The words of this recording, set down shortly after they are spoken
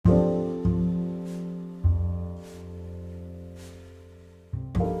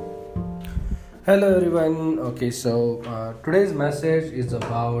Hello everyone. Today's message is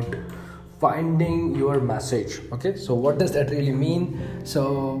about finding your message. So what does that really mean?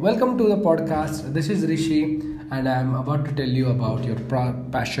 So welcome to the podcast. This is Rishi, and I'm about to tell you about your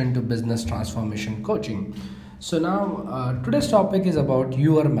passion to business transformation coaching. So now today's topic is about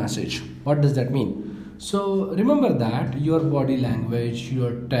your message. What does that mean? So remember that your body language,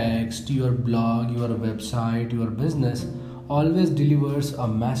 your text, your blog, your website, your business always delivers a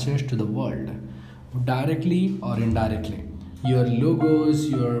message to the world, directly or indirectly. Your logos,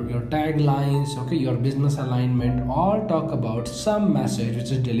 your taglines, your business alignment all talk about some message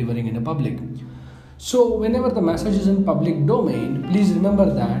which is delivering in the public. So whenever the message is in public domain, please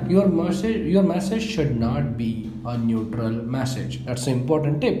remember that your message should not be a neutral message. That's an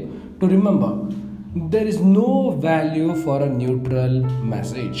important tip to remember. There is no value for a neutral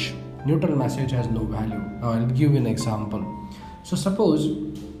message. Neutral message has no value. Now I'll give you an example. So suppose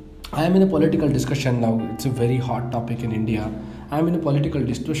I am in a political discussion now. It's a very hot topic in India. I am in a political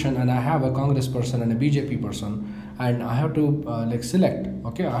discussion and I have a Congress person and a BJP person, and I have to select.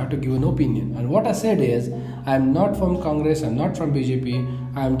 I have to give an opinion. And what I said is, I am not from Congress. I am not from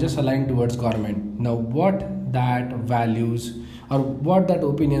BJP. I am just aligned towards government. Now, what that values or what that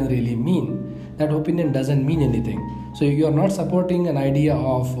opinion really mean? That opinion doesn't mean anything. So you are not supporting an idea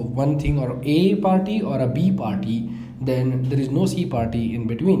of one thing or A party or a B party, then there is no C party in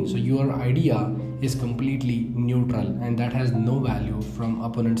between. So your idea is completely neutral, and that has no value from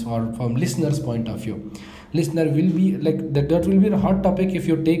opponents or from listeners' point of view. Listener will be that will be a hot topic if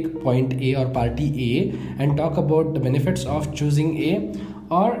you take point A or party A and talk about the benefits of choosing A,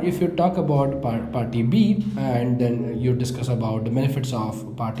 or if you talk about party B and then you discuss about the benefits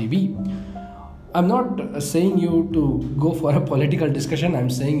of party B. I'm not saying you to go for a political discussion.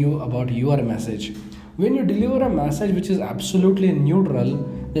 I'm saying you about your message. When you deliver a message which is absolutely neutral,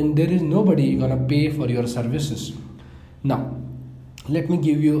 then there is nobody gonna pay for your services. Now, let me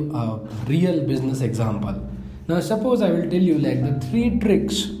give you a real business example. Now, suppose I will tell you the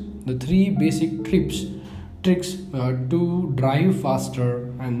three basic tricks to drive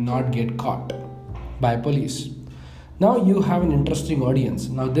faster and not get caught by police. Now you have an interesting audience.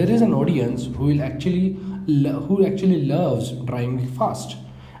 Now there is an audience who actually loves driving fast,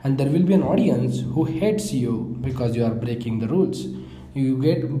 and there will be an audience who hates you because you are breaking the rules. You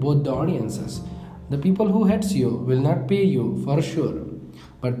get both the audiences. The people who hates you will not pay you for sure,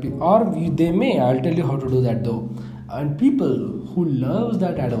 they may. I'll tell you how to do that though. And people who loves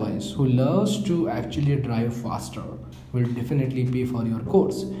that advice, who loves to actually drive faster, will definitely pay for your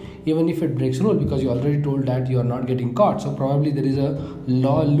course, even if it breaks rule, because you already told that you are not getting caught. So probably there is a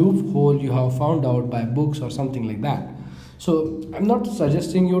law loophole you have found out by books or something like that. So I'm not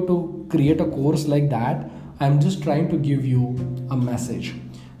suggesting you to create a course like that. I'm just trying to give you a message.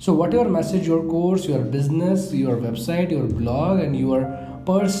 So whatever message, your course, your business, your website, your blog, and your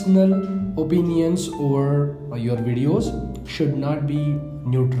personal opinions or your videos should not be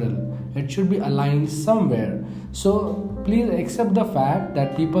neutral. It should be aligned somewhere. So please accept the fact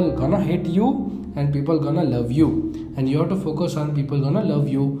that people gonna hate you and people gonna love you, and you have to focus on people gonna love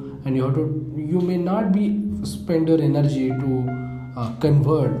you, and you may not be spend your energy to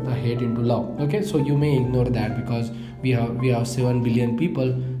convert the hate into love. So you may ignore that because we have 7 billion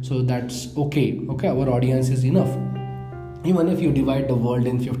people, so that's okay. Our audience is enough. Even if you divide the world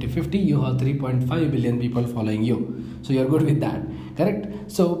in 50-50, you have 3.5 billion people following you. So you're good with that, correct?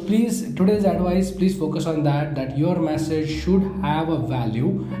 So please, today's advice, please focus on that your message should have a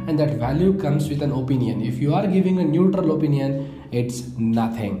value, and that value comes with an opinion. If you are giving a neutral opinion, it's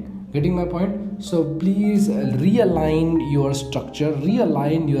nothing. Getting my point? So please realign your structure,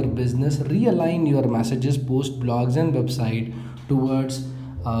 realign your business, realign your messages, post, blogs and website towards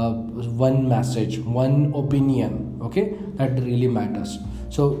one message, one opinion. That really matters.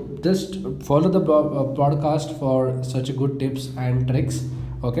 So just follow the podcast for such good tips and tricks.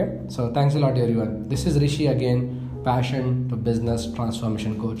 So thanks a lot everyone. This is Rishi again, passion to business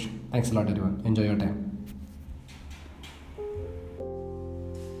transformation coach. Thanks a lot everyone. Enjoy your time.